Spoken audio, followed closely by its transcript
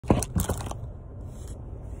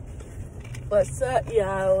What's up,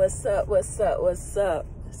 y'all? What's up? What's up? What's up?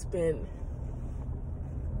 It's been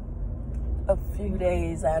a few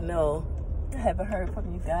days, I know. I haven't heard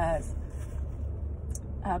from you guys.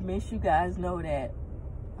 I miss you guys, know that.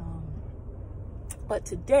 But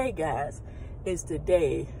today, guys, is the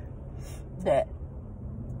day that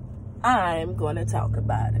I'm going to talk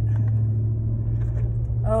about it.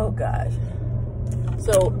 Oh, gosh.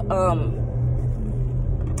 So,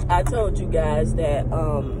 I told you guys that,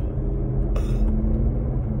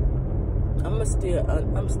 I'm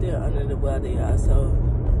still under the weather, y'all. So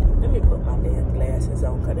let me put my damn glasses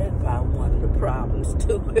on, cause that's probably one of the problems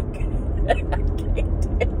too. I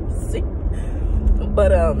can't damn see.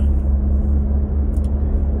 But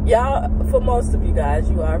y'all, for most of you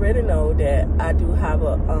guys, you already know that I do have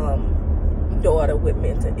a daughter with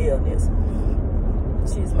mental illness.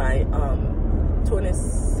 She's my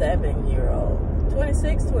 27-year-old,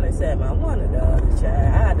 26, 27. I'm one of the other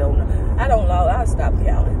child. I don't know. I'll stop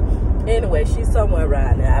counting. Anyway, she's somewhere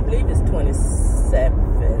around there. I believe it's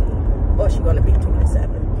 27, or she's gonna be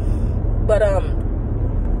 27. But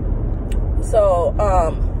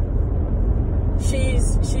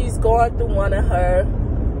she's going through one of her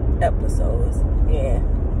episodes, and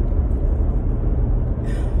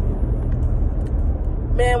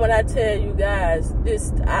man, when I tell you guys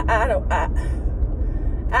this, I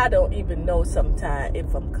don't even know sometimes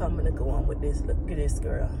if I'm coming to go on with this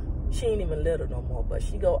girl. She ain't even little no more, but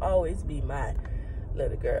she go always be my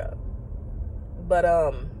little girl. But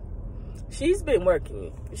she's been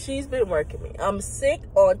working me. I'm sick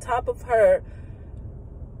on top of her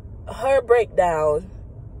breakdown,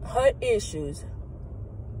 her issues.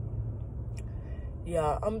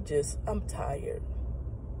 Yeah, I'm tired.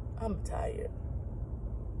 I'm tired.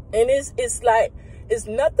 And it's like, it's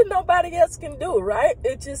nothing nobody else can do, right?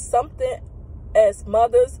 It's just something as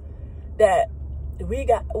mothers that we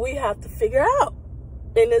have to figure out.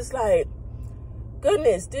 And it's like,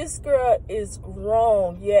 goodness, this girl is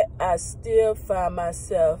grown, yet I still find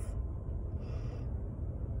myself,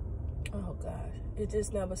 oh gosh, it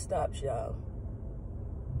just never stops, y'all.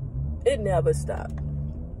 It never stops.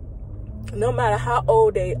 No matter how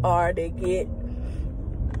old they are, they get,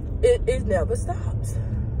 it never stops.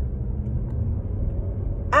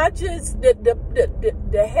 I just,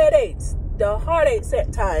 the headaches, the heartaches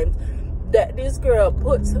at times that this girl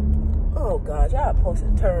puts, oh gosh, y'all supposed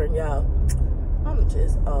to turn, y'all. I'm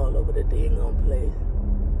just all over the dang on place.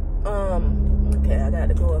 Okay, I got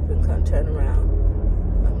to go up and come turn around.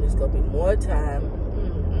 I'm just gonna be more time.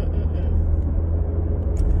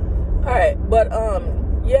 All right, but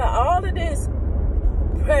yeah, all of this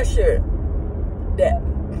pressure that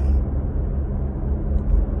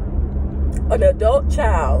an adult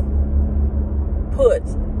child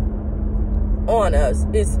puts on us,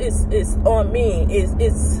 it's on me, it's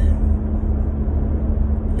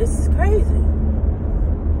crazy.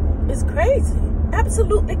 It's crazy,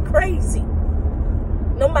 absolutely crazy.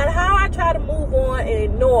 No matter how I try to move on and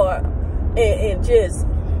ignore and just,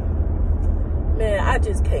 man, I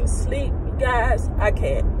just can't sleep, you guys. I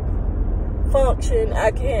can't function.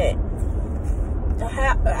 I can't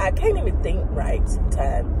even think right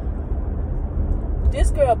sometimes.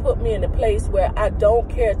 This girl put me in a place where I don't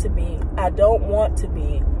care to be. I don't want to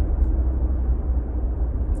be.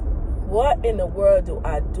 What in the world do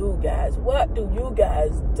I do, guys? What do you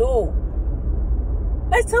guys do?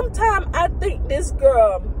 Like, sometimes I think this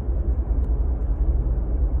girl,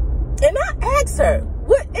 and I ask her,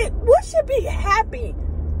 would she be happy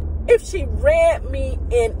if she ran me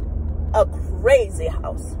in a crazy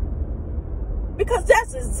house? Because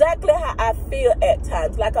that's exactly how I feel at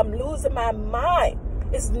times. Like I'm losing my mind.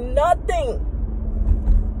 It's nothing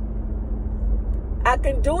I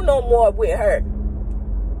can do no more with her.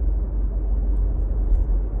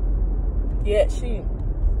 Yet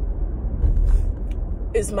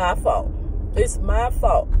it's my fault. It's my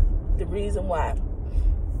fault. The reason why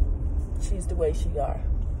she's the way she are.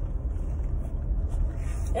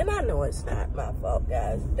 And I know it's not my fault,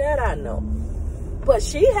 guys. That I know. But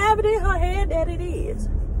she have it in her head that it is.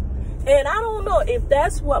 And I don't know if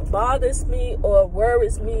that's what bothers me or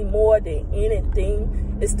worries me more than anything.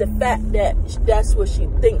 It's the fact that that's what she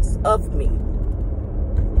thinks of me.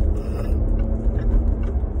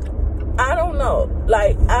 I don't know.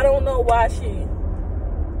 Like, I don't know why she...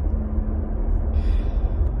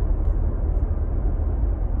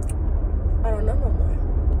 I don't know no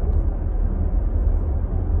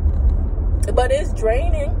more. But it's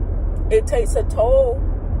draining. It takes a toll.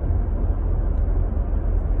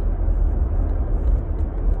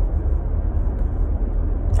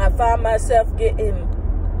 I find myself getting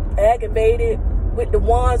aggravated with the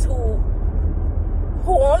ones who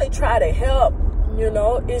who only try to help. You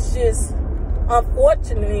know, it's just,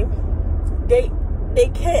 unfortunately, they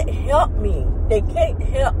can't help me. They can't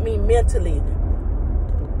help me mentally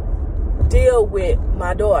deal with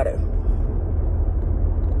my daughter.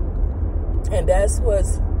 And that's what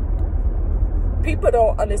people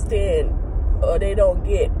don't understand, or they don't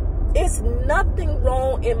get. It's nothing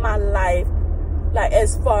wrong in my life, like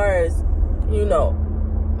as far as, you know,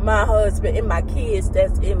 my husband and my kids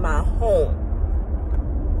that's in my home.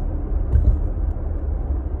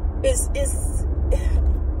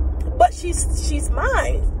 But she's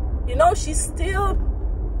mine. You know, she still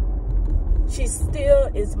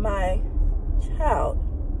is my child.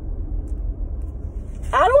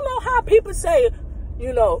 I don't know how people say,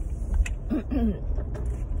 you know,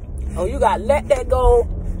 oh, you gotta let that go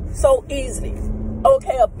so easily.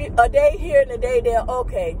 Okay, a day here and a day there,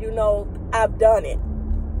 okay, you know, I've done it.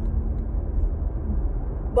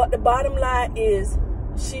 But the bottom line is,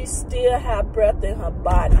 she still have breath in her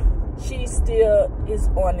body. She still is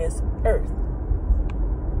on this earth.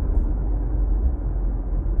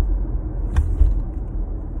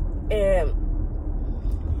 And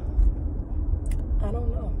I don't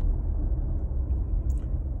know.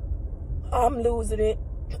 I'm losing it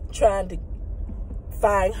trying to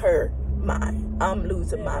find her mind. I'm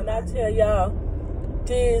losing my mind. I tell y'all,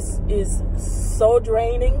 this is so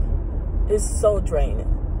draining. It's so draining.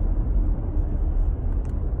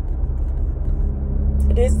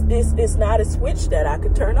 This is not a switch that I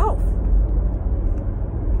could turn off.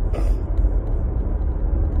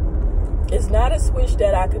 It's not a switch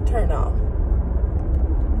that I could turn off.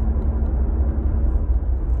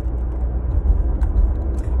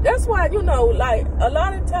 That's why, you know, like a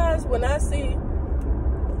lot of times when I see,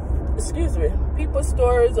 excuse me, people's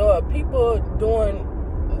stories or people doing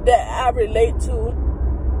that I relate to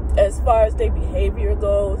as far as their behavior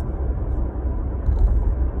goes,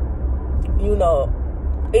 you know,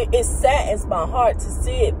 it saddens my heart to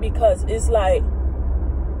see it, because it's like,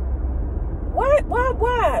 why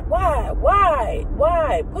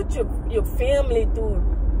put your family through?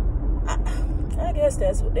 I guess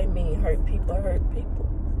that's what they mean, hurt people.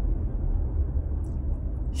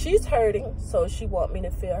 She's hurting, so she want me to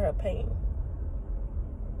feel her pain.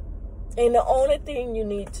 And the only thing you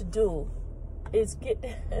need to do is get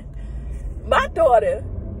my daughter,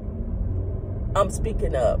 I'm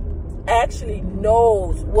speaking of, actually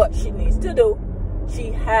knows what she needs to do.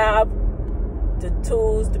 She have the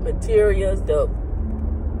tools, the materials, the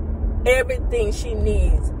everything she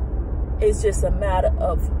needs. It's just a matter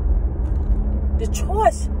of the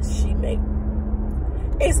choice she make.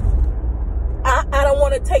 I don't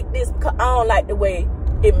want to take this because I don't like the way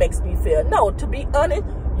it makes me feel. No, to be honest,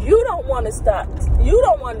 you don't want to stop. You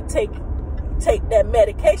don't want to take that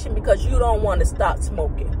medication because you don't want to stop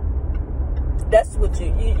smoking. That's what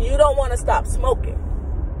you don't want to stop smoking.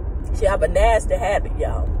 She have a nasty habit,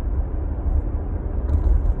 y'all.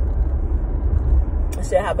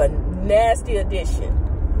 She have a nasty addiction.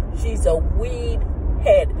 She's a weed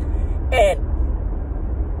head. And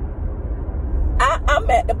I'm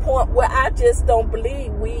at the point where I just don't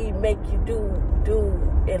believe weed make you do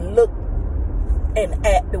and look and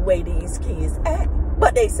act the way these kids act.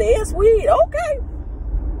 But they say it's weed. Okay.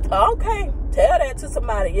 Tell that to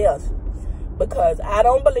somebody else. Because I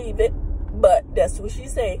don't believe it. But that's what she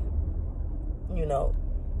say. You know.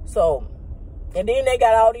 So, and then they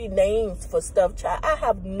got all these names for stuff. Child, I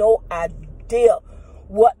have no idea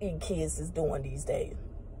what these kids is doing these days.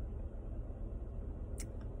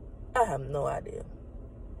 I have no idea.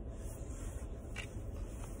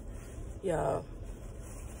 Y'all.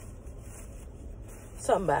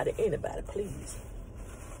 Somebody, anybody, please.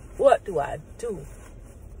 What do I do?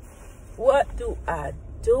 What do I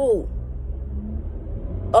do?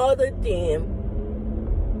 Other than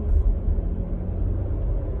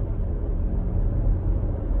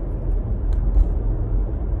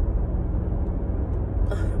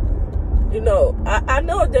you know, I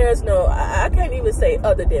know there's no, I can't even say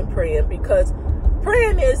other than praying, because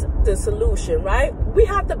praying is the solution, right? We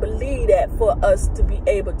have to believe that for us to be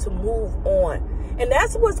able to move on. And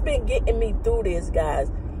that's what's been getting me through this, guys.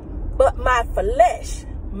 But my flesh,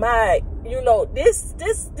 you know, this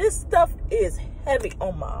stuff is heavy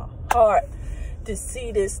on my heart to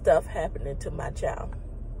see this stuff happening to my child.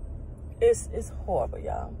 It's horrible,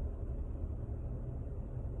 y'all.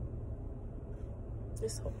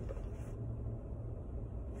 It's horrible.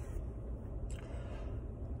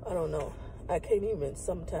 I don't know. I can't even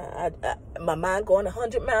sometimes. My mind going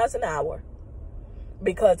 100 miles an hour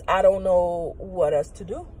because I don't know what else to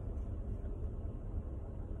do.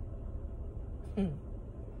 To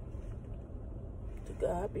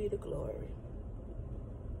God be the glory.